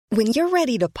When you're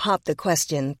ready to pop the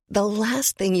question, the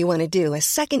last thing you want to do is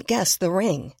second-guess the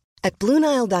ring. At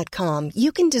BlueNile.com,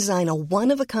 you can design a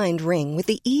one-of-a-kind ring with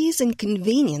the ease and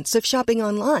convenience of shopping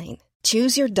online.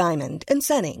 Choose your diamond and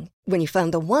setting. When you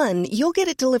find the one, you'll get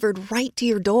it delivered right to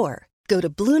your door. Go to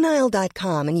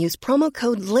BlueNile.com and use promo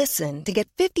code LISTEN to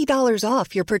get $50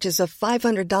 off your purchase of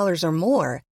 $500 or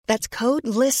more. That's code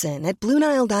LISTEN at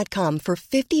BlueNile.com for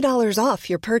 $50 off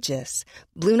your purchase.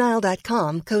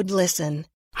 BlueNile.com, code LISTEN.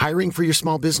 Hiring for your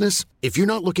small business? If you're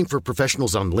not looking for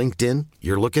professionals on LinkedIn,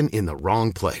 you're looking in the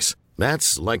wrong place.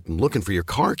 That's like looking for your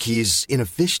car keys in a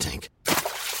fish tank.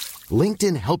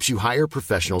 LinkedIn helps you hire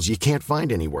professionals you can't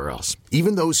find anywhere else,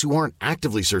 even those who aren't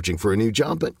actively searching for a new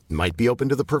job but might be open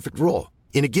to the perfect role.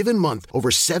 In a given month, over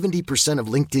 70% of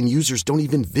LinkedIn users don't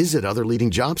even visit other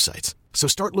leading job sites. So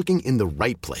start looking in the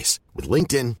right place. With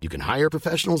LinkedIn, you can hire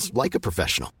professionals like a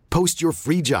professional. Post your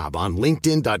free job on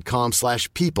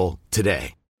linkedin.com/people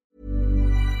today.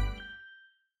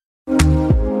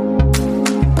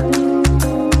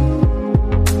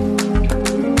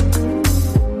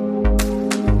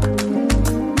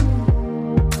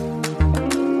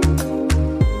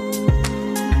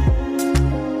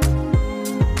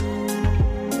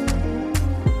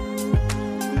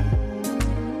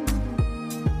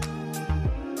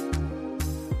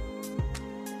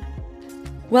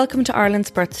 Welcome to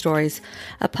Ireland's Birth Stories,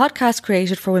 a podcast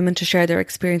created for women to share their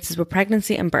experiences with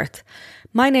pregnancy and birth.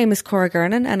 My name is Cora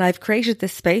Gernan and I've created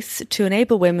this space to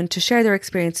enable women to share their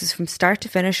experiences from start to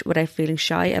finish without feeling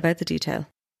shy about the detail.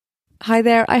 Hi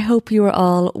there, I hope you are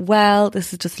all well.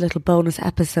 This is just a little bonus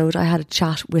episode. I had a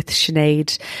chat with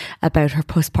Sinead about her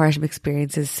postpartum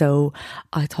experiences, so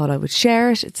I thought I would share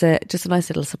it. It's just a nice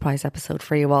little surprise episode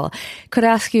for you all. Could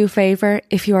I ask you a favour?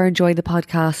 If you are enjoying the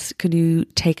podcast, can you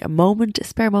take a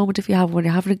spare moment if you have, when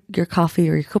you're having your coffee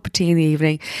or your cup of tea in the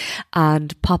evening,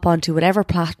 and pop onto whatever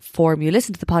platform you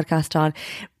listen to the podcast on.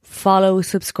 Follow,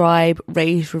 subscribe,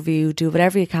 rate, review, do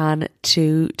whatever you can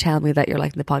to tell me that you're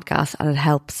liking the podcast, and it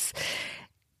helps me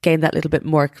gain that little bit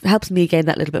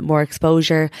more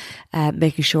exposure,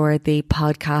 making sure the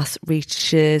podcast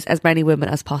reaches as many women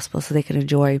as possible so they can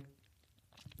enjoy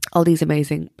all these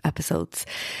amazing episodes.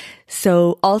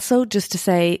 So also just to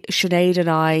say, Sinead and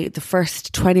I, the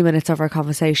first 20 minutes of our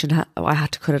conversation, I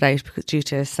had to cut it out because due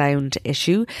to a sound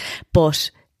issue, but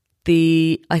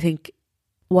I think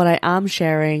what I am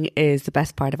sharing is the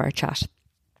best part of our chat.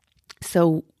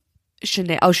 So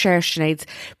I'll share Sinead's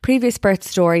previous birth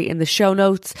story in the show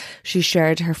notes. She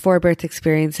shared her 4 birth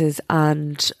experiences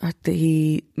and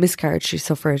the miscarriage she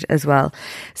suffered as well.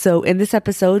 So in this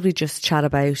episode, we just chat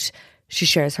about, she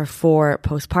shares her 4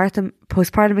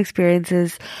 postpartum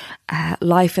experiences,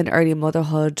 life in early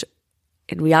motherhood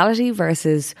in reality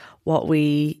versus what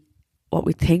we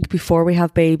think before we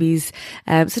have babies.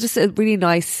 So just a really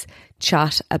nice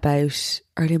chat about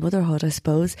early motherhood, I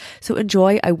suppose. So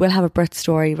enjoy. I will have a birth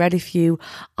story ready for you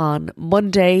on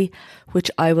Monday, which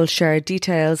I will share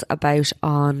details about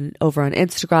over on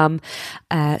Instagram.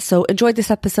 So enjoy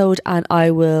this episode, and I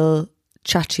will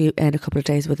chat to you in a couple of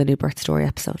days with a new birth story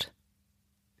episode.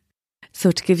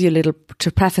 So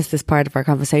to preface this part of our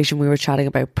conversation, we were chatting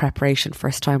about preparation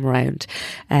first time around.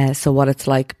 So what it's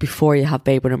like before you have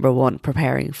baby number 1,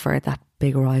 preparing for that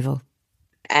big arrival.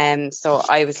 So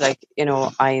I was like,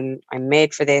 I'm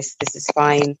made for this. This is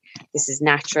fine. This is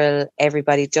natural.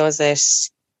 Everybody does it.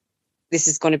 This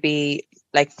is going to be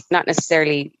like not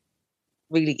necessarily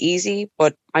really easy,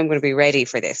 but I'm going to be ready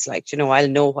for this. Like, I'll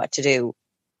know what to do.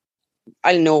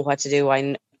 I know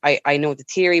the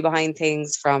theory behind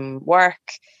things from work.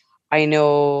 I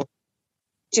know,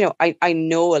 I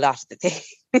know a lot of the things.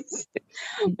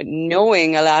 But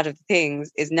knowing a lot of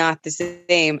things is not the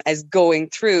same as going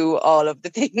through all of the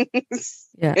things.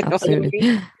 Yeah, absolutely. I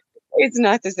mean? It's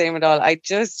not the same at all. I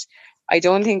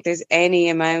don't think there's any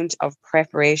amount of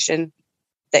preparation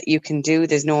that you can do.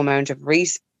 There's no amount of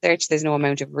research. There's no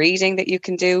amount of reading that you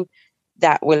can do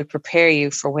that will prepare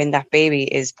you for when that baby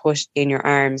is put in your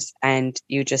arms and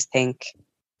you just think,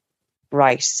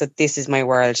 right, so this is my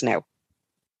world now.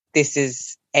 This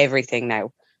is everything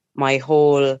now. My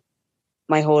whole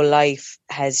life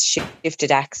has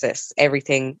shifted axis.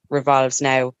 Everything revolves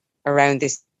now around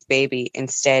this baby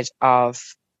instead of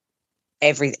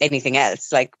anything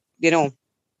else. Like, and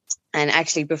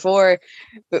actually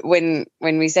when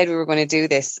we said we were going to do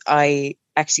this, I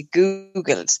actually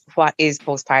Googled what is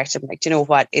postpartum. Like,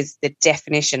 what is the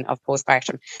definition of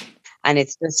postpartum? And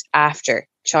it's just after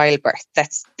childbirth.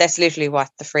 That's literally what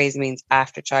the phrase means,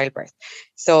 after childbirth.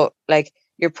 So like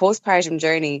your postpartum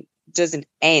journey doesn't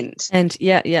end. And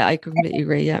yeah, I completely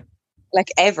agree. Yeah. Like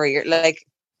ever. You're like,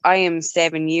 I am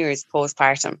 7 years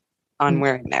postpartum.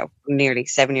 onward now, nearly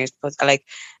 7 years post. Like,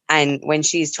 and when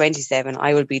she's 27,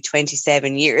 I will be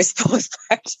 27 years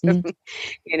postpartum,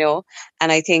 you know.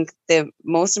 And I think the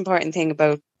most important thing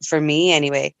for me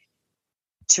anyway,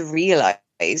 to realize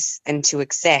and to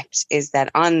accept is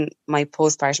that on my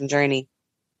postpartum journey,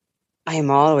 I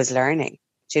am always learning.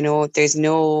 You know, there's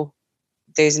no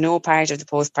part of the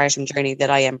postpartum journey that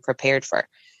I am prepared for.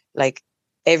 Like,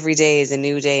 every day is a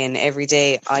new day, and every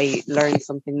day I learn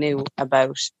something new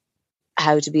about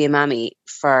how to be a mammy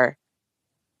for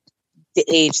the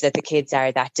age that the kids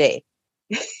are that day.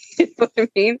 You know what I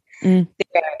mean? They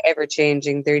are ever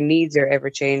changing. Their needs are ever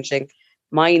changing.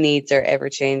 My needs are ever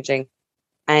changing.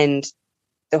 And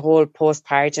the whole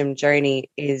postpartum journey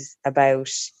is about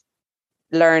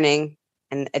learning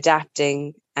and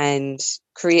adapting and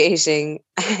creating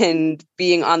and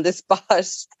being on the spot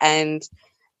and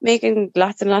making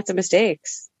lots and lots of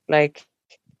mistakes. Like,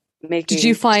 did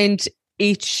you find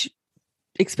each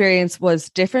experience was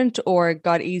different or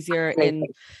got easier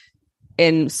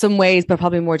in some ways, but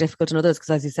probably more difficult in others? Because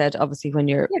as you said, obviously when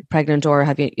you're pregnant or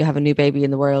you have a new baby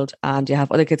in the world and you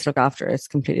have other kids to look after, it's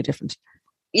completely different.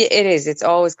 Yeah, it is. It's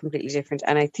always completely different.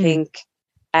 And I think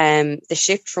the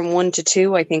shift from 1 to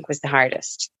 2, I think, was the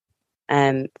hardest.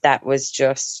 That was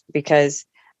just because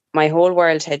my whole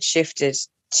world had shifted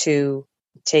to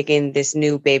take in this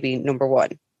new baby, number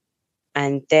 1.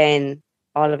 And then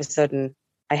all of a sudden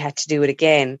I had to do it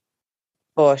again,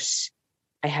 but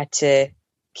I had to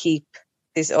keep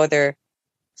this other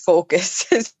focus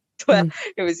as well.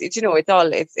 It was, you know,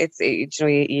 it's you know,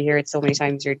 you hear it so many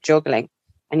times, you're juggling,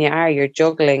 and you're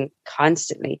juggling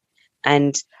constantly.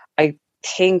 And I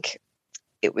think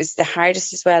it was the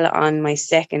hardest as well on my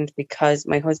second, because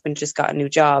my husband just got a new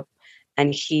job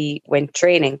and he went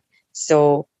training.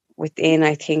 So within,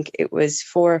 I think it was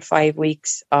 4 or 5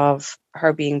 weeks of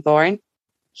her being born,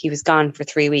 he was gone for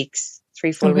 3 weeks,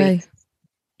 3 full weeks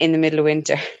in the middle of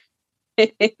winter.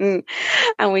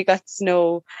 And we got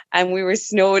snow and we were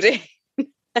snowed in.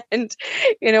 And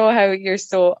you know how you're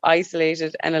so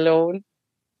isolated and alone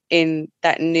in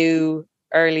that new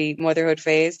early motherhood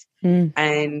phase.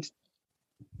 And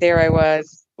there I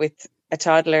was with a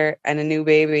toddler and a new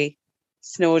baby,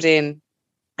 snowed in,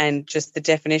 and just the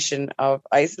definition of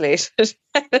isolated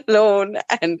and alone,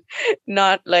 and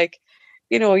not like,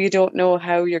 you know, you don't know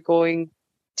how you're going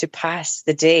to pass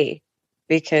the day,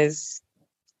 because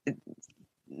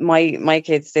my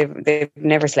kids, they've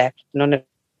never slept. None of,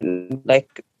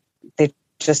 like, they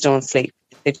just don't sleep.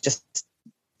 They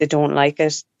don't like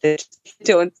it. The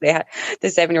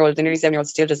 7-year-old, the nearly 7-year-old,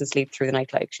 still doesn't sleep through the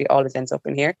night. Like, she always ends up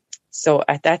in here. So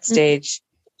at that stage,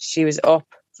 she was up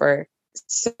for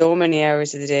so many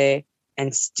hours of the day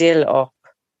and still up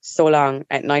so long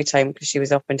at nighttime, because she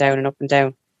was up and down and up and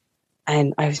down.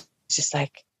 And I was just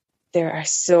like, there are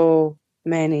so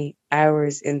many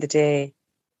hours in the day.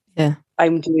 Yeah.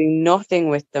 I'm doing nothing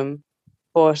with them,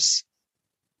 but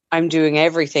I'm doing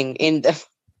everything in them.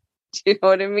 Do you know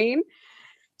what I mean?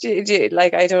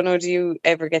 Like, I don't know, do you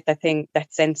ever get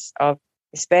that sense of,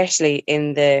 especially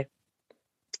in the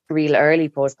real early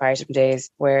postpartum days,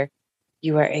 where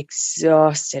you are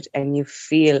exhausted and you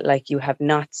feel like you have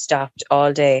not stopped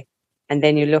all day, and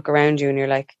then you look around you and you're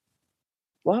like,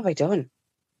 what have I done?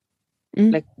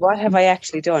 Like, what have I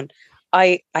actually done?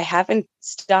 I haven't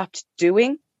stopped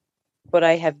doing, but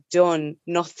I have done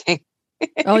nothing.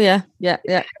 Oh yeah.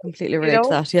 Completely relate to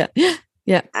that.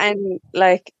 Yeah. And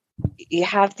like, you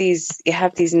have these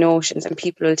notions, and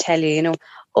people will tell you, you know,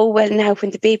 oh, well, now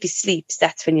when the baby sleeps,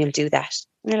 that's when you'll do that.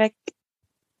 And you're like,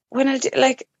 when I'll do,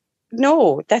 like,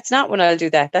 no, that's not when I'll do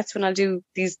that. That's when I'll do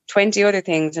these 20 other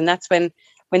things. And that's when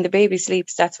the baby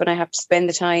sleeps, that's when I have to spend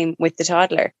the time with the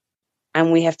toddler,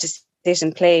 and we have to sit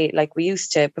and play like we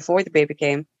used to before the baby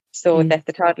came, so that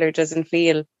the toddler doesn't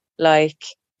feel like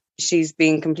she's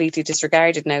being completely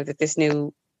disregarded now that this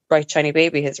new bright shiny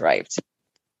baby has arrived.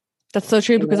 That's so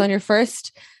true, because on your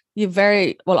first,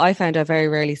 I found I very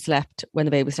rarely slept when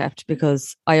the baby slept,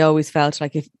 because I always felt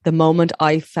like if the moment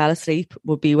I fell asleep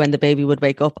would be when the baby would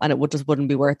wake up, and it just wouldn't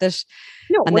be worth it.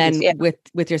 No, and then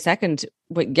with your second,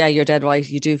 you're dead right.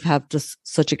 You do have just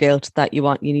such a guilt that you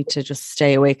need to just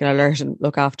stay awake and alert and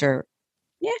look after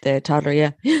the toddler.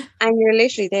 Yeah. And you're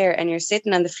literally there, and you're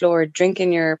sitting on the floor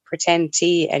drinking your pretend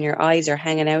tea, and your eyes are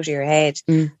hanging out of your head,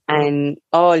 and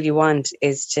all you want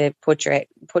is to put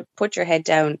your head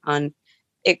down on,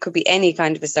 it could be any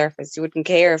kind of a surface. You wouldn't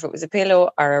care if it was a pillow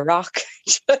or a rock.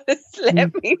 Just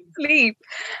let me sleep.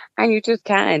 And you just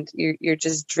can't. You're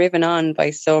just driven on by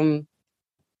some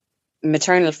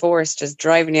maternal force, just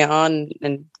driving you on,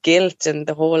 and guilt and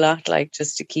the whole lot, like,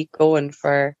 just to keep going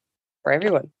for for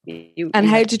everyone. And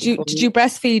how did you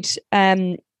breastfeed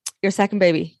your second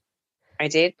baby? I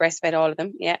did breastfeed all of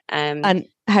them. Yeah. And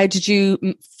how did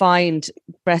you find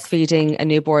breastfeeding a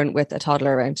newborn with a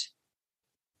toddler around?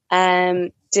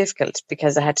 Difficult,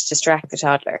 because I had to distract the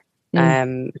toddler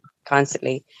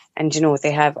constantly. And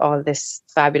they have all this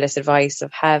fabulous advice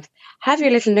of have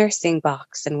your little nursing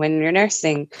box, and when you're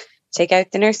nursing, take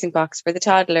out the nursing box for the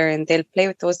toddler, and they'll play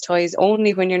with those toys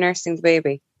only when you're nursing the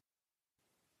baby.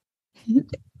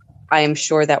 I am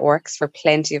sure that works for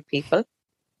plenty of people.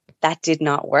 That did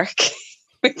not work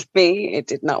with me. It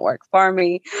did not work for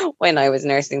me. When I was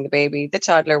nursing the baby, the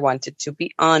toddler wanted to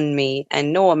be on me,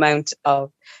 and no amount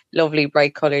of lovely,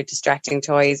 bright colored, distracting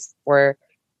toys were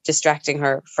distracting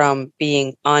her from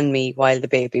being on me while the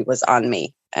baby was on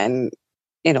me. And,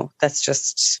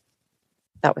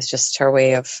 that was just her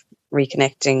way of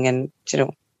reconnecting and,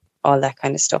 all that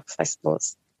kind of stuff, I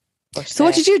suppose. But, so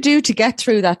what did you do to get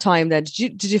through that time then?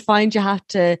 Did you find you had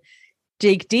to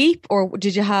dig deep, or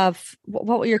did you have,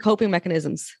 what were your coping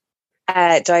mechanisms?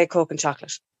 Diet Coke and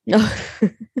chocolate.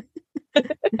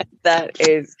 That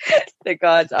is the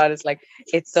God's honest,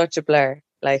 it's such a blur.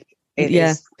 It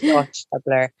is such a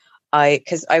blur.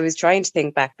 Because I was trying to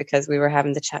think back, because we were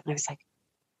having the chat, and I was like,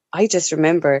 I just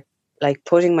remember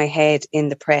putting my head in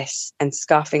the press and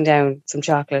scoffing down some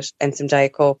chocolate and some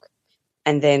Diet Coke,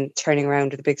 and then turning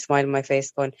around with a big smile on my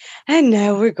face going, and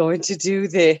now we're going to do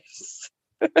this.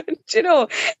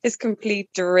 This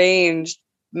complete deranged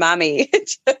mammy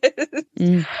just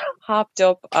hopped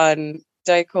up on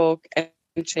Diet Coke and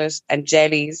chocolate and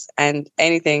jellies and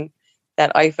anything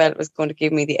that I felt was going to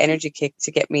give me the energy kick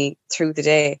to get me through the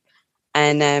day.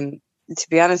 And to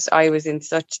be honest, I was in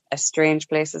such a strange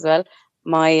place as well.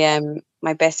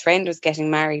 My best friend was getting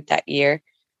married that year,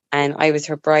 and I was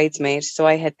her bridesmaid. So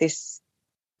I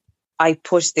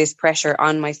put this pressure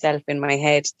on myself in my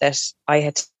head that I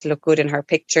had to look good in her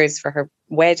pictures for her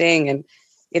wedding. And,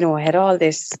 I had all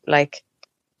this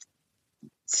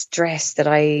stress that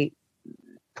I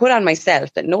put on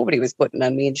myself that nobody was putting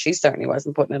on me, and she certainly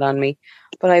wasn't putting it on me.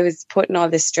 But I was putting all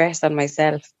this stress on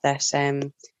myself that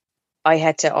I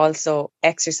had to also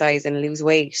exercise and lose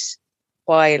weight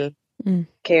while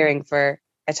caring for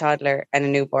a toddler and a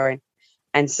newborn.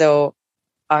 And so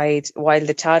while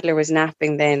the toddler was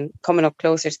napping, then coming up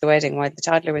closer to the wedding, while the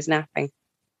toddler was napping,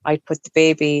 I'd put the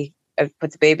baby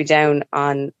down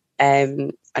on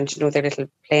their little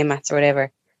play mats or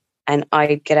whatever, and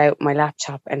I'd get out my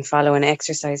laptop and follow an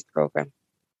exercise program.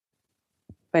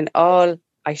 When all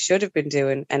I should have been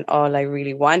doing and all I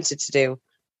really wanted to do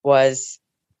was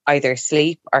either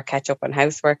sleep or catch up on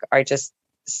housework or just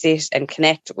sit and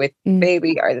connect with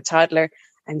baby or the toddler.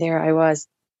 And there I was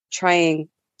trying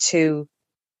to,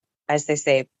 as they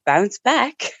say, bounce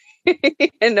back,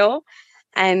 and no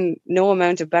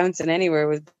amount of bouncing anywhere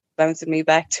was bouncing me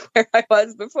back to where I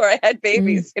was before I had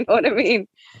babies. You know what I mean?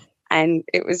 And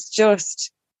it was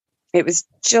just a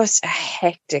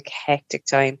hectic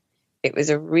time. It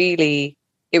was a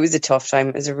tough time.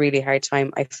 It was a really hard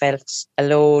time. I felt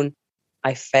alone.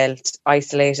 I felt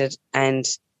isolated. And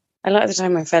a lot of the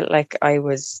time I felt like I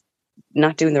was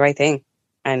not doing the right thing.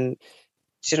 And,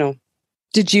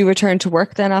 Did you return to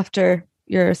work then after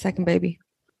your second baby?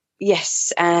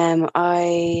 Yes.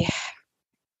 We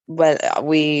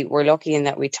were lucky in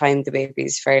that we timed the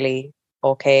babies fairly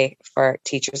okay for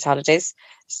teachers' holidays.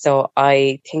 So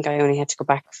I think I only had to go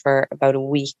back for about a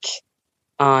week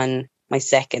on my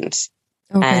second.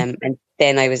 Okay. And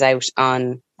then I was out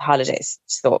on holidays.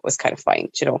 So it was kind of fine,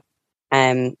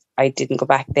 I didn't go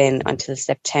back then until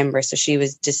September. So she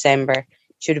was December.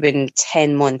 She would have been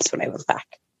 10 months when I went back.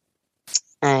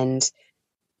 And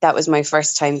that was my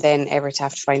first time then ever to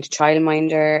have to find a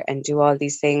childminder and do all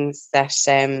these things that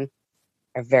are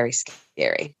very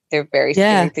scary. They're very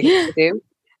scary things to do.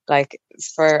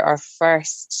 For our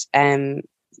first,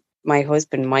 my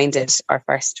husband minded our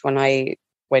first when I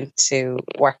went to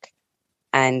work.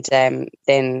 And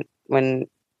then when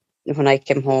I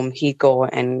came home, he'd go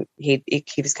and he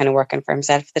was kind of working for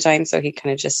himself at the time. So he'd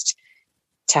kind of just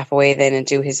tap away then and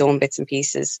do his own bits and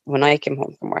pieces when I came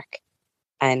home from work.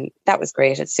 And that was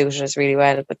great. It suited us really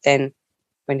well. But then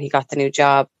when he got the new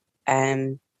job,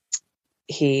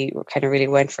 he kind of really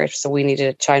went for it. So we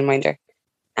needed a childminder.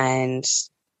 And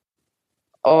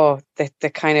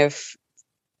the kind of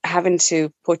having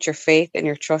to put your faith and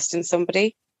your trust in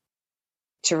somebody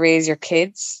to raise your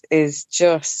kids is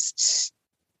just,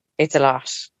 it's a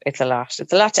lot. It's a lot.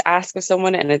 It's a lot to ask of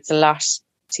someone, and it's a lot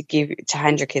to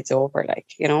hand your kids over,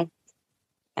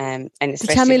 and so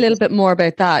tell me a little bit more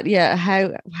about that. Yeah.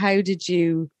 How did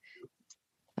you,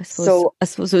 I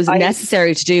suppose it was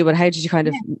necessary to do, but how did you kind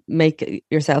of make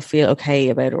yourself feel okay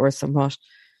about it, or somewhat?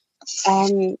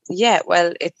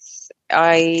 Well,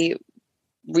 I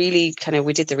really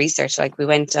we did the research. Like, we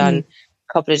went on a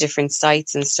couple of different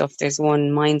sites and stuff. There's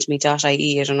one,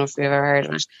 mindme.ie. I don't know if you've ever heard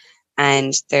of it.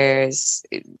 And there's,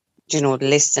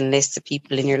 lists and lists of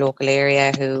people in your local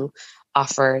area who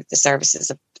offer the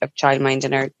services of childmind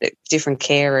and are different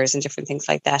carers and different things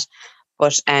like that.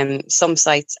 But some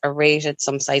sites are rated,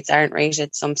 some sites aren't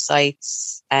rated, some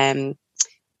sites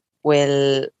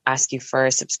will ask you for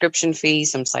a subscription fee,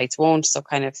 some sites won't. So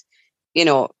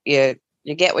you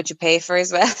get what you pay for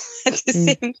as well at the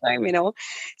same time,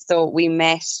 So we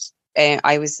met,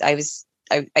 I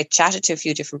chatted to a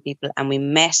few different people, and we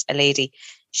met a lady.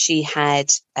 She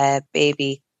had a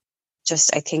baby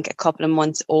just, I think, a couple of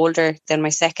months older than my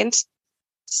second.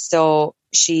 So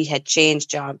she had changed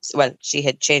jobs. Well, she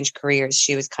had changed careers.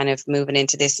 She was kind of moving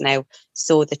into this now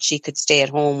so that she could stay at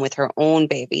home with her own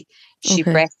baby. She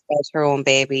breastfed her own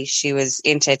baby. She was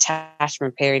into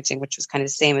attachment parenting, which was kind of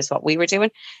the same as what we were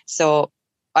doing. So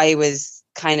I was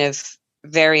kind of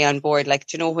very on board. Like,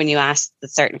 when you ask the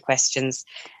certain questions,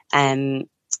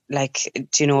 like,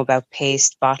 do you know about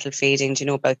paced bottle feeding? Do you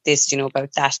know about this? Do you know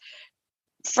about that?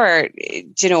 For,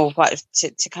 what,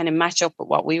 to kind of match up with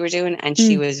what we were doing. And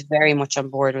she was very much on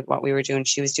board with what we were doing.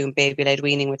 She was doing baby-led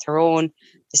weaning with her own,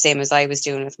 the same as I was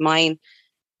doing with mine.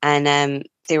 And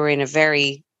they were in a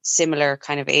very similar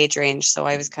kind of age range. So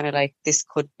I was kind of like, this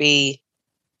could be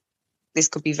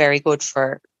very good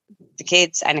for the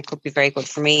kids, and it could be very good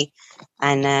for me.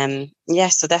 And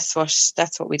so that's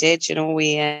what we did.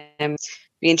 We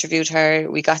interviewed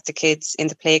her. We got the kids in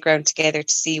the playground together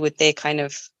to see would they kind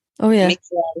of mix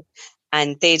it out,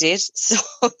 and they did. So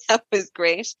that was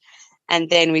great. And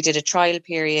then we did a trial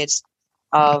period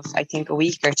of, I think, a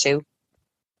week or two,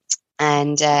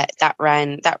 and that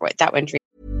went really.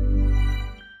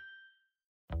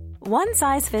 One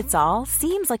size fits all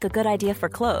seems like a good idea for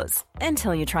clothes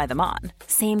until you try them on.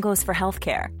 Same goes for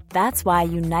healthcare. That's why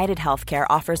United Healthcare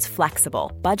offers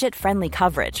flexible, budget-friendly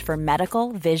coverage for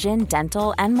medical, vision,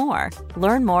 dental, and more.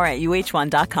 Learn more at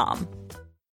uh1.com.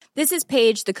 This is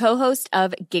Paige, the co-host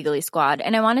of Giggly Squad,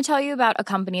 and I want to tell you about a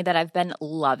company that I've been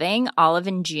loving, Olive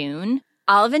 & June.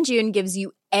 Olive & June gives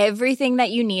you everything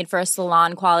that you need for a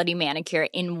salon-quality manicure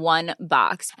in one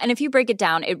box. And if you break it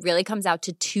down, it really comes out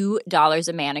to $2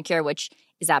 a manicure, which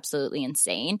is absolutely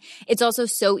insane. It's also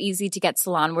so easy to get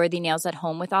salon-worthy nails at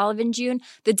home with Olive & June.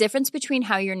 The difference between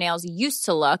how your nails used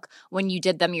to look when you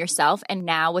did them yourself and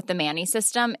now with the Mani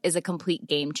system is a complete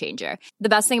game changer. The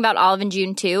best thing about Olive &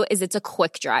 June, too, is it's a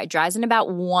quick dry. Dries in about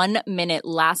 1 minute,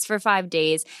 lasts for 5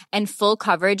 days, and full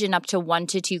coverage in up to 1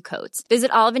 to 2 coats.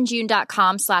 Visit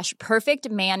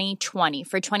oliveandjune.com/perfectmani20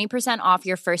 for 20% off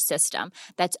your first system.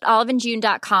 That's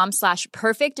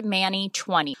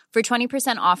oliveandjune.com/perfectmani20 for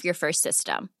 20% off your first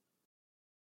system.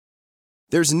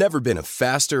 There's never been a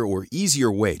faster or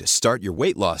easier way to start your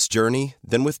weight loss journey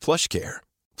than with PlushCare.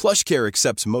 PlushCare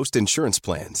accepts most insurance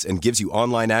plans and gives you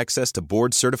online access to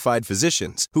board-certified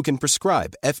physicians who can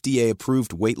prescribe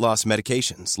FDA-approved weight loss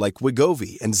medications like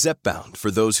Wegovy and Zepbound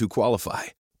for those who qualify.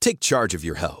 Take charge of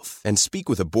your health and speak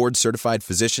with a board-certified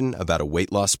physician about a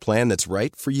weight loss plan that's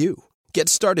right for you. Get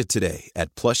started today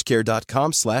at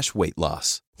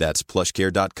plushcare.com/weight-loss. That's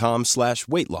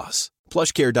plushcare.com/weight-loss.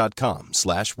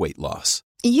 plushcare.com/weight-loss.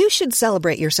 You should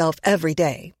celebrate yourself every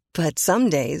day, but some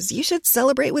days you should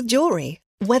celebrate with jewelry.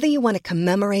 Whether you want to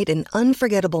commemorate an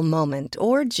unforgettable moment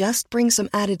or just bring some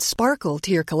added sparkle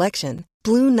to your collection,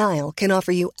 Blue Nile can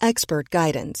offer you expert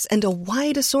guidance and a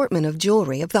wide assortment of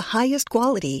jewelry of the highest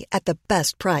quality at the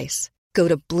best price. Go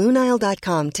to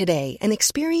BlueNile.com today and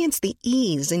experience the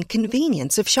ease and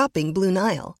convenience of shopping Blue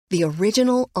Nile, the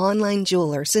original online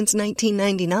jeweler since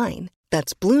 1999.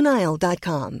 That's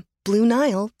BlueNile.com.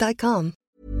 BlueNile.com.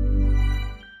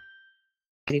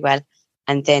 Really well.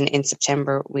 And then in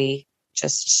September, we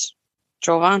just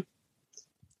drove on.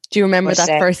 Do you remember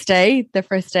that first day? The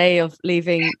first day of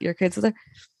leaving your kids with her?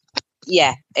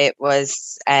 Yeah, it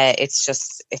was. It's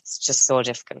just so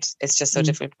difficult. It's just so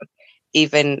difficult. But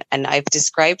and I've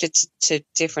described it to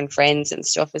different friends and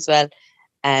stuff as well.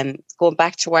 Going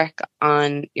back to work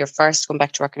on your first, going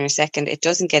back to work on your second, it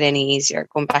doesn't get any easier.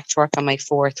 Going back to work on my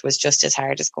fourth was just as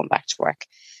hard as going back to work.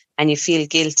 And you feel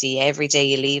guilty every day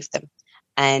you leave them.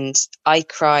 And I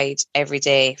cried every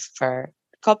day for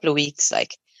a couple of weeks,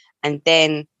 and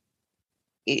then,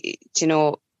 the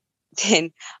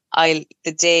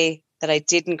day that I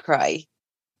didn't cry,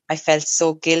 I felt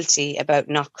so guilty about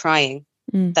not crying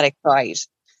that I cried.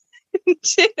 Do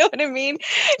you know what I mean?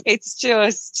 It's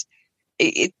just,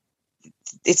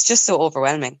 it's just so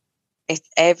overwhelming. it's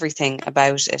everything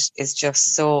about it is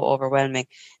just so overwhelming.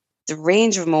 The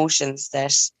range of emotions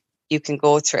that you can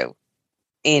go through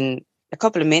in a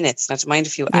couple of minutes, not to mind a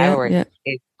few hours,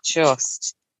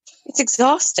 it's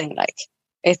exhausting. Like,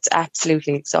 it's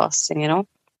absolutely exhausting,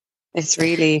 It's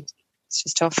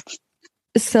just tough.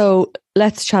 So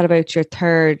let's chat about your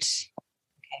third.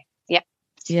 Okay. Yeah.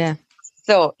 Yeah.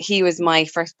 So he was my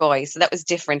first boy, so that was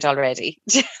different already.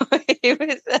 He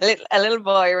was a little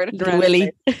boy running around.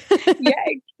 Willie. Yeah,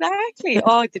 exactly.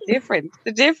 Oh, the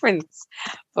difference.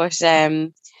 But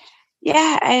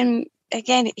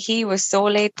again, he was so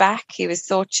laid back. He was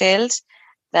so chilled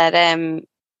that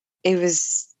it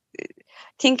was. I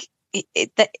think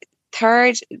that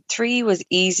three was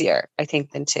easier, I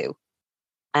think, than two.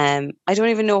 I don't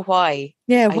even know why.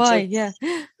 Yeah, why?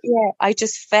 I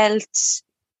just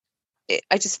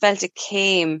felt it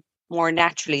came more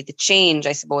naturally. The change,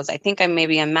 I suppose. I think I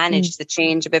managed the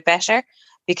change a bit better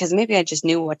because maybe I just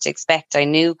knew what to expect. I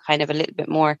knew kind of a little bit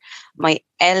more. My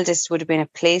eldest would have been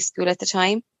at play school at the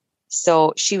time,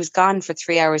 so she was gone for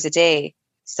 3 hours a day.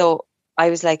 So I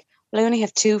was like, well, I only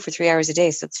have 2 for 3 hours a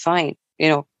day, so it's fine,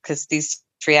 because these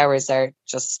 3 hours are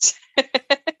just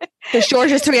the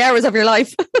shortest 3 hours of your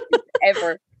life.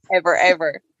 ever.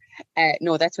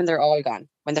 No, that's when they're all gone.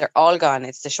 When they're all gone,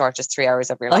 it's the shortest 3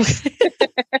 hours of your life.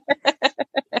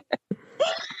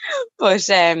 But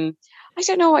I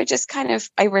don't know. I just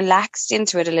I relaxed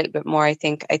into it a little bit more. I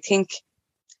think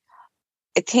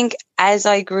as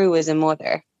I grew as a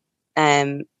mother,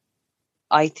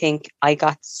 I think I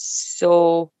got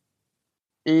so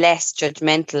less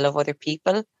judgmental of other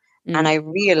people, and I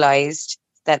realized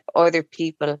that other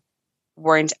people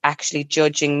weren't actually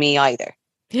judging me either.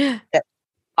 Yeah. That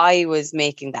I was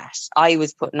making that. I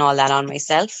was putting all that on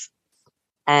myself.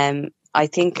 I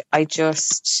think I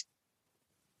just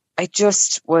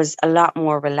was a lot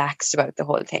more relaxed about the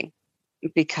whole thing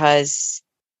because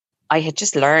I had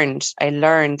just learned. I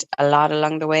learned a lot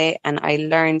along the way, and I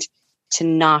learned to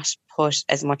not put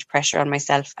as much pressure on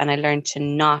myself, and I learned to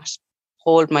not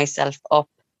hold myself up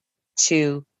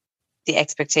to the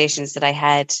expectations that I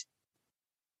had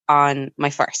on my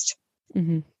first.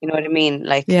 Mm-hmm. You know what I mean?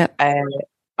 Like,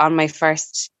 on my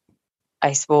first,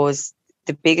 I suppose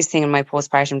the biggest thing in my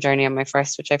postpartum journey on my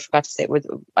first, which I forgot to say, was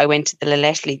I went to the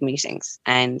Lillette League meetings,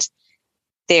 and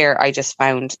there I just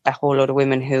found a whole load of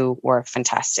women who were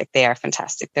fantastic. They are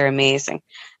fantastic. They're amazing.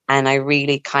 And I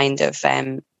really kind of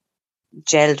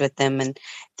gelled with them, and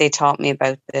they taught me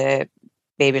about the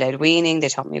baby-led weaning. They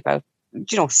taught me about,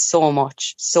 so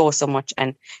much.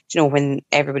 And, when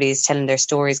everybody is telling their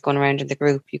stories going around in the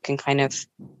group, you can kind of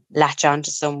latch on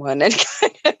to someone and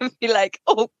kind of be like,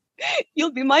 oh,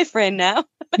 you'll be my friend now.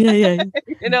 Yeah.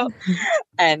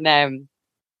 And,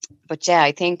 but yeah,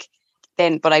 I think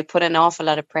then, but I put an awful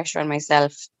lot of pressure on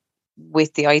myself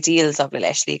with the ideals of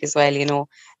Lillette League as well,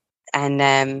 and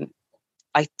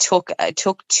I took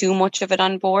too much of it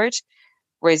on board.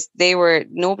 Whereas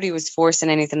nobody was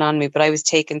forcing anything on me, but I was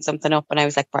taking something up and I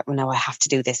was like, right, well, now I have to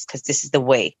do this because this is the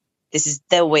way. This is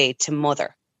the way to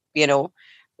mother,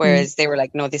 Whereas they were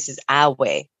like, no, this is our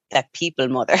way, that people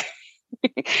mother.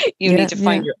 You need to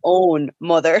find your own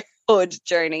motherhood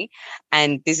journey.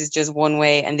 And this is just one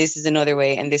way, and this is another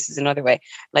way, and this is another way.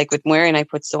 Like with Muireann, I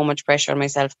put so much pressure on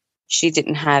myself. She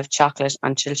didn't have chocolate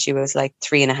until she was like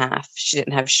 3.5. She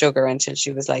didn't have sugar until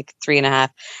she was like 3.5.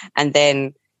 And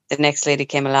then the next lady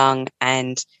came along,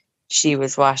 and she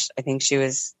was I think she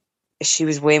was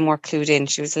way more clued in.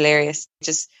 She was hilarious.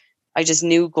 I just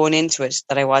knew going into it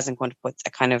that I wasn't going to put a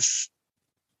kind of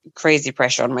crazy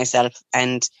pressure on myself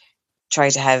and try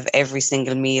to have every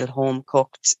single meal home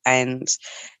cooked and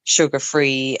sugar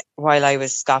free while I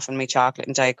was scoffing my chocolate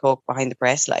and Diet Coke behind the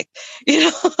press, I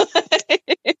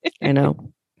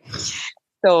know.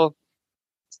 So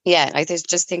yeah, I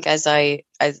just think as I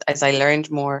learned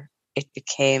more, it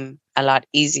became a lot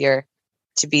easier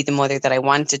to be the mother that I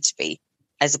wanted to be,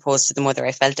 as opposed to the mother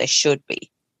I felt I should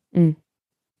be. And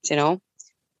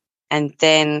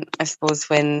then I suppose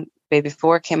when baby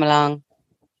 4 came along,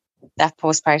 that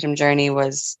postpartum journey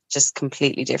was just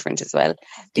completely different as well,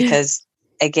 because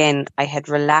again, I had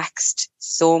relaxed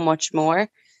so much more,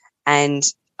 and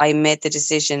I made the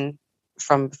decision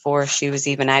from before she was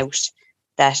even out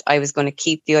that I was going to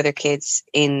keep the other kids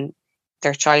in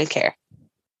their childcare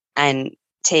and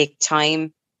take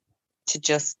time to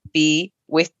just be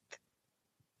with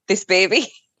this baby.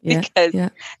 Because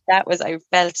I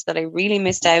felt that I really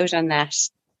missed out on that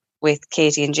with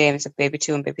Katie and James, with baby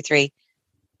 2 and baby 3,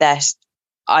 that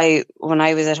when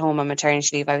I was at home on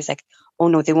maternity leave, I was like, oh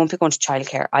no, they won't be going to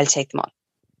childcare. I'll take them all.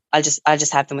 I'll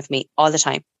just have them with me all the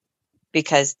time,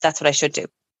 because that's what I should do,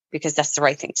 because that's the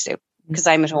right thing to do. because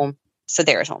I'm at home, so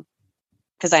they're at home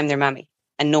because I'm their mammy,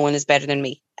 and no one is better than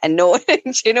me, and no one,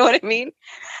 do you know what I mean?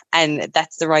 And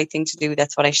that's the right thing to do.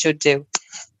 That's what I should do.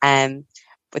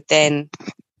 But then,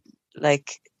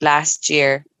 like last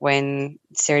year when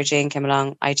Sarah Jane came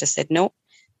along, I just said no.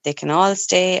 They can all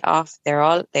stay off. They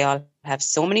all have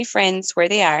so many friends where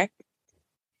they are.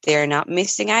 They're not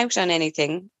missing out on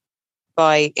anything.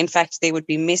 In fact, they would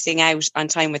be missing out on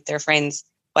time with their friends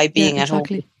by being at home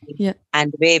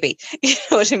and the baby. You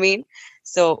know what I mean?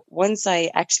 So once I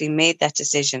actually made that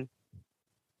decision,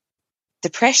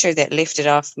 the pressure that lifted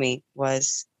off me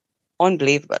was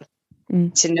unbelievable.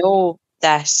 To know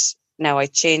that now I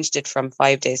changed it from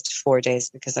 5 days to 4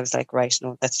 days, because I was like, right,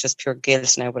 no, that's just pure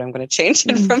guilt now, but I'm going to change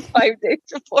it from 5 days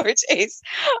to 4 days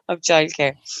of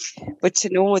childcare. But to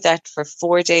know that for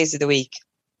 4 days of the week,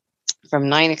 from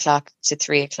 9 o'clock to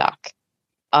 3 o'clock,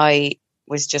 I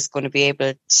was just going to be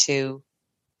able to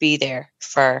be there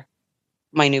for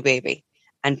my new baby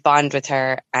and bond with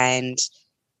her and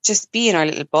just be in our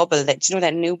little bubble, that, you know,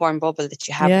 that newborn bubble that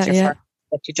you have with your first,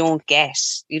 that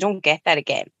you don't get that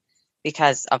again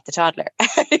because of the toddler,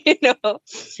 you know.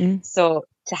 So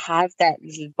to have that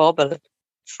little bubble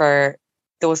for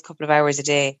those couple of hours a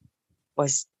day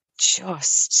was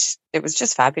just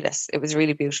fabulous. It was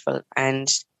really beautiful, and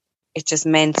it just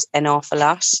meant an awful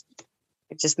lot.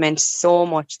 It just meant so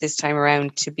much this time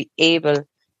around to be able,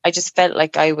 I just felt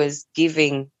like I was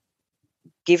giving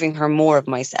her more of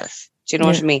myself. Do you know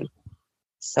what I mean?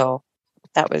 So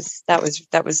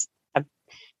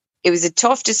it was a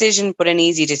tough decision, but an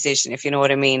easy decision, if you know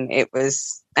what I mean. It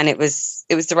was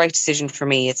the right decision for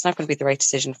me. It's not going to be the right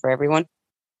decision for everyone,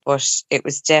 but it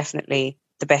was definitely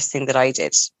the best thing that I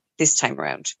did this time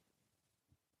around.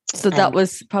 So that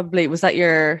was probably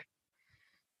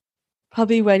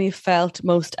when you felt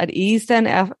most at ease then,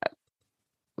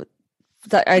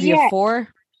 that idea of 4?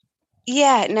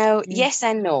 Yeah, no, yes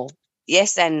and no.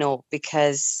 Yes and no,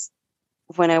 because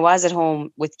when I was at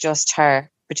home with just her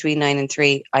between 9 and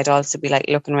 3, I'd also be like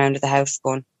looking around at the house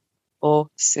going, oh,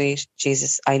 sweet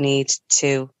Jesus, I need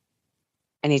to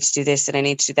do this, and I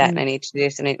need to do that, and I need to do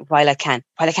this, and while I can,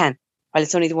 while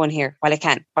it's only the one here, while I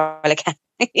can.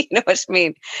 You know what I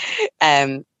mean?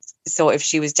 So if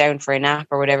she was down for a nap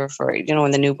or whatever, for, you know,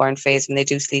 in the newborn phase, when they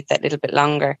do sleep that little bit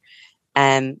longer,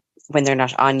 when they're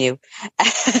not on you,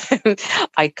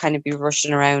 I'd kind of be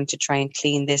rushing around to try and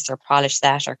clean this or polish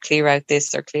that or clear out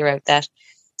this or clear out that.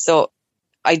 So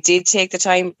I did take the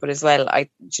time, but as well, I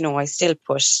still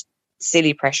put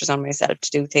silly pressures on myself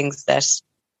to do things that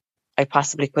I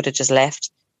possibly could have just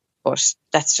left. But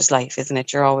that's just life, isn't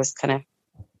it? You're always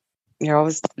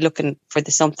looking for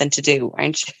something to do,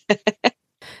 aren't you?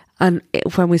 And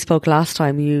when we spoke last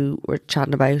time, you were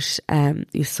chatting about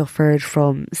you suffered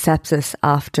from sepsis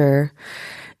after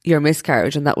your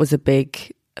miscarriage, and that was a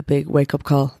big wake up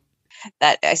call.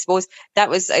 That was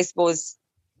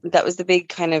the big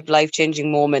kind of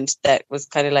life-changing moment that was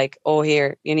kind of like, oh,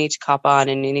 here, you need to cop on,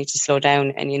 and you need to slow down,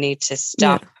 and you need to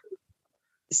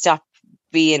stop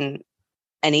being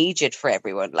an Egypt for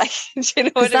everyone. Like, do you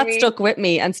know what I mean? That stuck with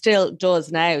me and still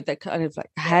does now. That kind of like,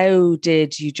 how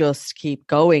did you just keep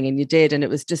going? And you did, and it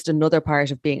was just another part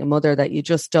of being a mother that you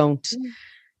just don't.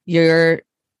 You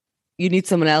need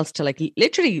someone else to like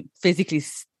literally physically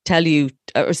tell you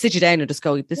or sit you down and just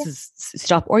go, this is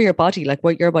stop, or your body, like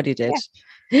what your body did.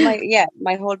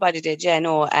 My whole body did. Yeah,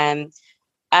 no.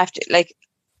 After, like,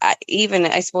 even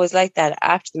I suppose like that,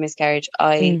 after the miscarriage,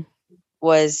 I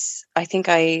think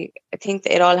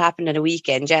it all happened on a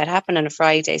weekend. Yeah, it happened on a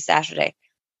Friday, Saturday,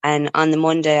 and on the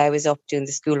Monday I was up doing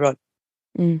the school run.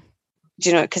 Do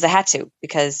you know, because I had to,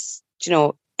 because, you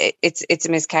know, it's a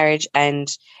miscarriage and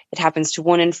it happens to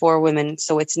 1 in 4 women,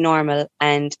 so it's normal,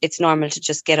 and it's normal to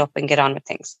just get up and get on with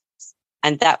things.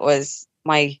 And that was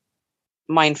my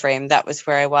mind frame. That was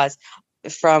where I was,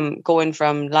 from going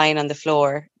from lying on the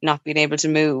floor, not being able to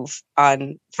move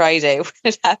on Friday when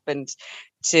it happened,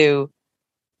 to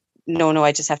no,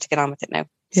 I just have to get on with it now.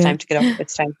 It's time to get up.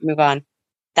 It's time to move on.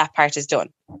 That part is done.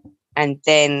 And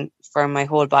then for my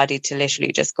whole body to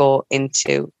literally just go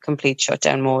into complete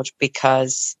shutdown mode,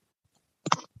 because,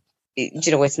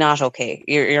 you know, it's not okay.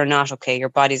 You're not okay. Your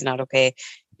body's not okay.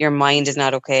 Your mind is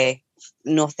not okay.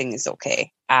 Nothing is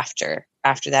okay after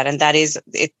that. And that is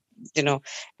it. You know,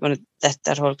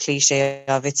 that whole cliche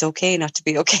of it's okay not to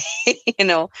be okay, you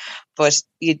know, but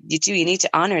you need to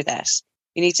honor that.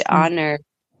 You need to honor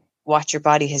what your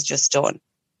body has just done.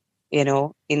 You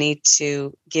know, you need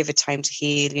to give it time to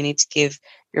heal. You need to give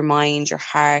your mind, your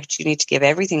heart, you need to give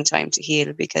everything time to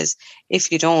heal, because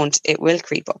if you don't, it will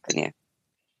creep up in you.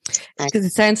 Because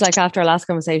it sounds like after our last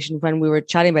conversation, when we were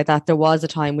chatting about that, there was a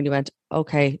time when you went,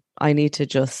 okay, I need to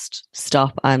just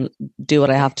stop and do what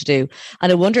I have to do.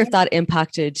 And I wonder if that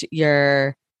impacted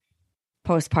your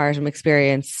postpartum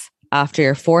experience after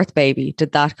your fourth baby.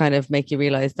 Did that kind of make you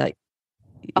realize that,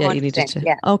 you needed to?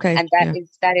 Yeah. Okay. And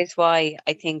that is why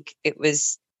I think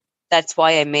that's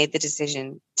why I made the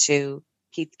decision to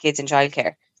keep the kids in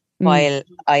childcare while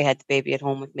I had the baby at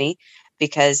home with me,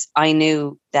 because I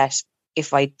knew that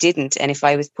if I didn't, and if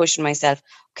I was pushing myself,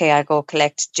 okay, I'll go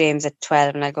collect James at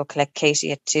 12 and I'll go collect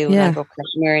Katie at 2 and I'll go collect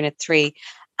Miriam at 3,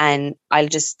 and I'll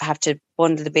just have to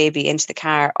bundle the baby into the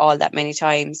car all that many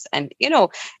times. And,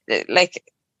 like,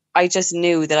 I just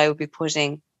knew that I would be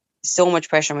putting so much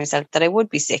pressure on myself that I would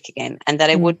be sick again and that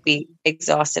I would be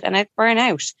exhausted and I'd burn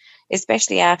out,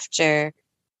 especially after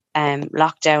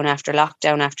lockdown after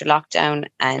lockdown after lockdown,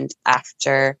 and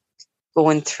after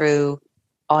going through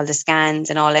all the scans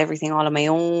and everything all on my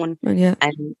own,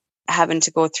 and having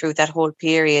to go through that whole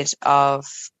period of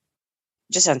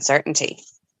just uncertainty.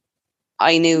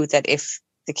 I knew that if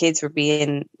the kids were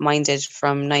being minded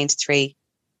from 9 to 3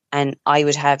 and I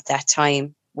would have that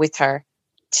time with her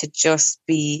to just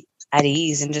be at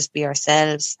ease and just be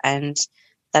ourselves, and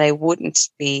that I wouldn't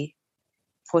be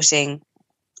putting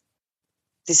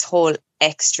this whole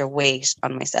extra weight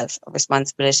on myself of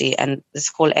responsibility and this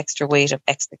whole extra weight of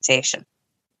expectation,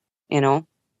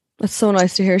 That's so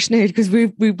nice to hear, Sinead, because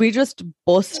we just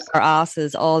bust our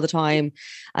asses all the time.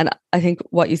 And I think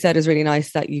what you said is really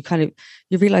nice, that you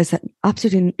realize that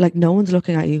absolutely, like, no one's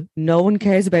looking at you. No one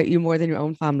cares about you more than your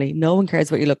own family. No one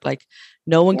cares what you look like.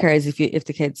 No one cares if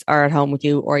the kids are at home with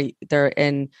you or they're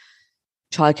in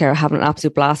childcare having an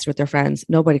absolute blast with their friends.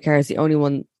 Nobody cares. The only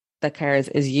one that cares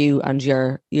is you and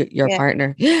your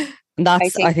partner. And I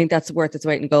think that's worth its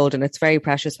weight in gold. And it's very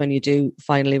precious when you do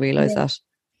finally realize that.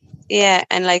 Yeah,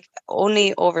 and like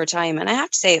only over time, and I have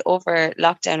to say over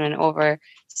lockdown and over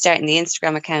starting the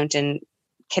Instagram account and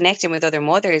connecting with other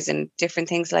mothers and different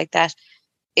things like that,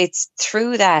 it's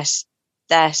through that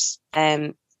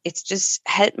it's just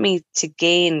helped me to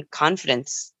gain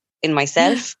confidence in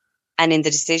myself and in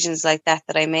the decisions like that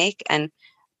I make. And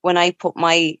when I put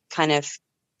my kind of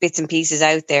bits and pieces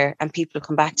out there and people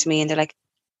come back to me and they're like,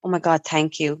 oh my God,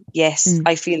 thank you. Yes,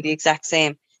 I feel the exact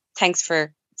same. Thanks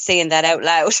for saying that out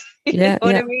loud. You know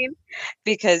what I mean?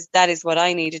 Because that is what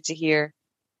I needed to hear,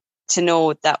 to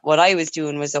know that what I was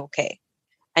doing was okay.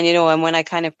 And, and when I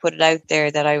kind of put it out there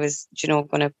that I was, going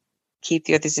to keep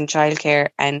the others in childcare,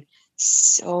 and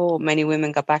so many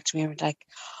women got back to me and were like,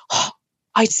 oh,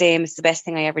 I'd say it's the best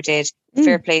thing I ever did.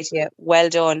 Fair play to you. Well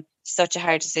done. Such a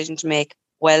hard decision to make.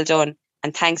 Well done.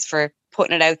 And thanks for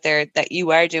putting it out there that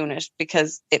you are doing it,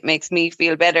 because it makes me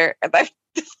feel better about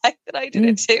the fact that I did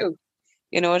it too.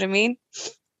 You know what I mean?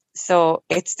 So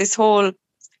it's this whole,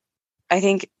 I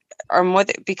think our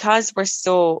mother, because we're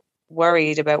so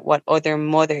worried about what other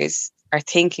mothers are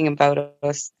thinking about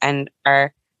us and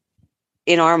are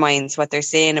in our minds, what they're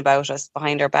saying about us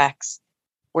behind our backs,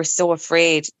 we're so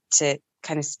afraid to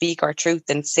kind of speak our truth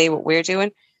and say what we're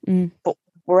doing. But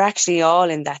we're actually all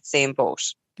in that same boat.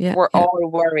 We're all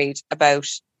worried about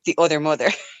the other mother.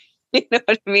 You know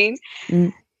what I mean?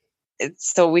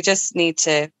 So we just need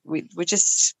to, we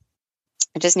just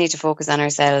need to focus on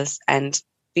ourselves and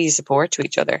be a support to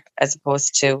each other as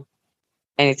opposed to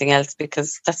anything else,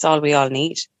 because that's all we all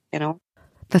need,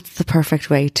 That's the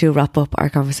perfect way to wrap up our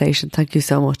conversation. Thank you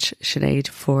so much, Sinead,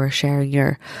 for sharing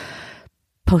your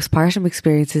postpartum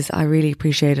experiences. I really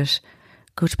appreciate it.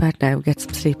 Go to bed now, get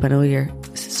some sleep. I know you're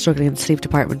struggling in the sleep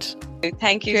department.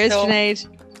 Thank you. Cheers, so Sinead.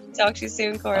 much. Talk to you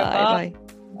soon, Cora. Bye.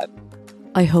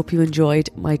 I hope you enjoyed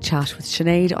my chat with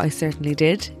Sinead. I certainly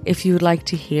did. If you would like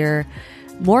to hear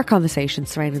more conversations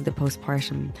surrounding the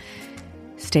postpartum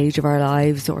stage of our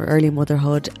lives or early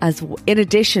motherhood, as in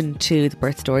addition to the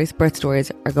birth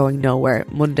stories are going nowhere.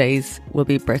 Mondays will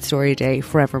be birth story day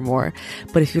forevermore.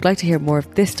 But if you'd like to hear more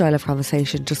of this style of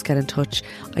conversation, just get in touch.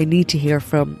 I need to hear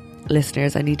from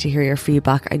listeners. I need to hear your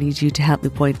feedback. I need you to help me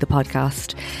point the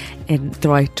podcast in the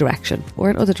right direction, or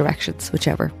in other directions,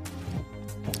 whichever.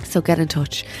 So get in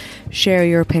touch, share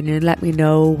your opinion, let me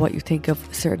know what you think of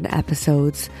certain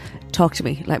episodes. Talk to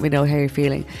me, let me know how you're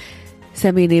feeling.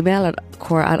 Send me an email at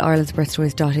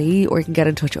cora@irelandsbirthstories.ie, or you can get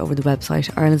in touch over the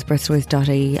website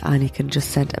irelandsbirthstories.ie, and you can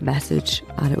just send a message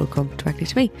and it will come directly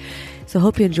to me. So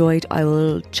hope you enjoyed. I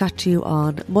will chat to you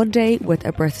on Monday with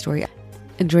a birth story.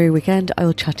 Enjoy your weekend. I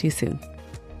will chat to you soon.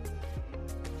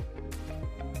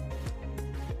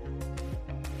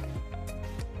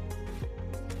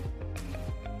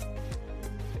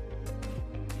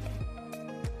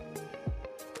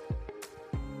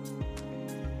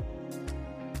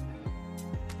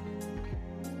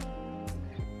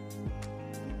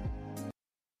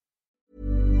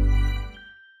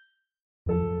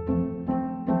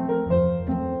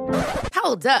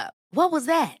 Hold up. What was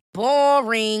that?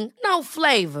 Boring. No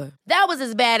flavor. That was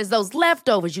as bad as those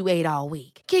leftovers you ate all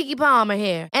week. Keke Palmer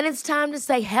here, and it's time to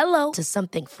say hello to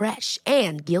something fresh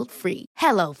and guilt-free.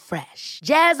 Hello Fresh.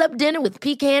 Jazz up dinner with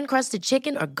pecan-crusted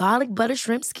chicken or garlic butter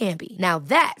shrimp scampi. Now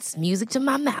that's music to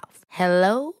my mouth.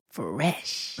 Hello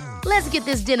Fresh. Let's get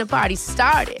this dinner party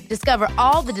started. Discover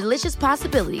all the delicious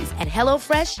possibilities at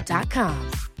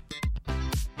hellofresh.com.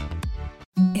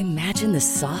 Imagine the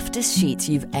softest sheets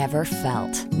you've ever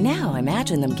felt. Now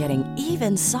imagine them getting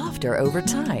even softer over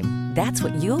time. That's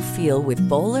what you'll feel with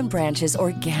Boll & Branch's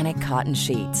organic cotton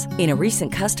sheets. In a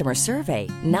recent customer survey,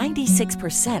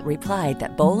 96% replied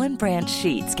that Boll & Branch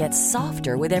sheets get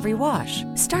softer with every wash.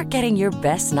 Start getting your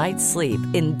best night's sleep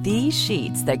in these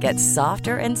sheets that get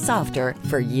softer and softer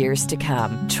for years to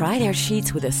come. Try their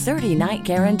sheets with a 30-night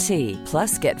guarantee.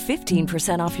 Plus, get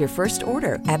 15% off your first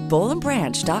order at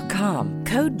bollandbranch.com.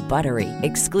 Code BUTTERY.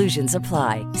 Exclusions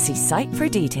apply. See site for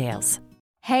details.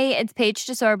 Hey, it's Paige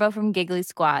DeSorbo from Giggly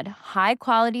Squad. High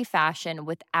quality fashion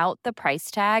without the price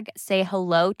tag. Say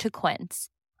hello to Quince.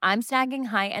 I'm snagging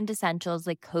high-end essentials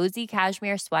like cozy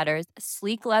cashmere sweaters,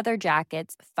 sleek leather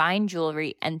jackets, fine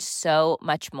jewelry, and so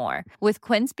much more. With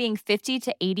Quince being 50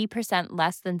 to 80%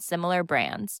 less than similar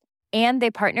brands. And they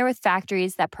partner with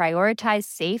factories that prioritize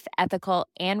safe, ethical,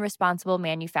 and responsible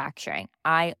manufacturing.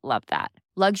 I love that.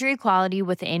 Luxury quality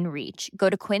within reach. Go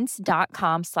to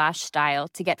quince.com/style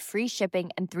to get free shipping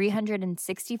and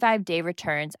 365-day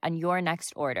returns on your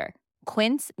next order.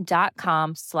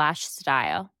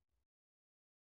 Quince.com/style.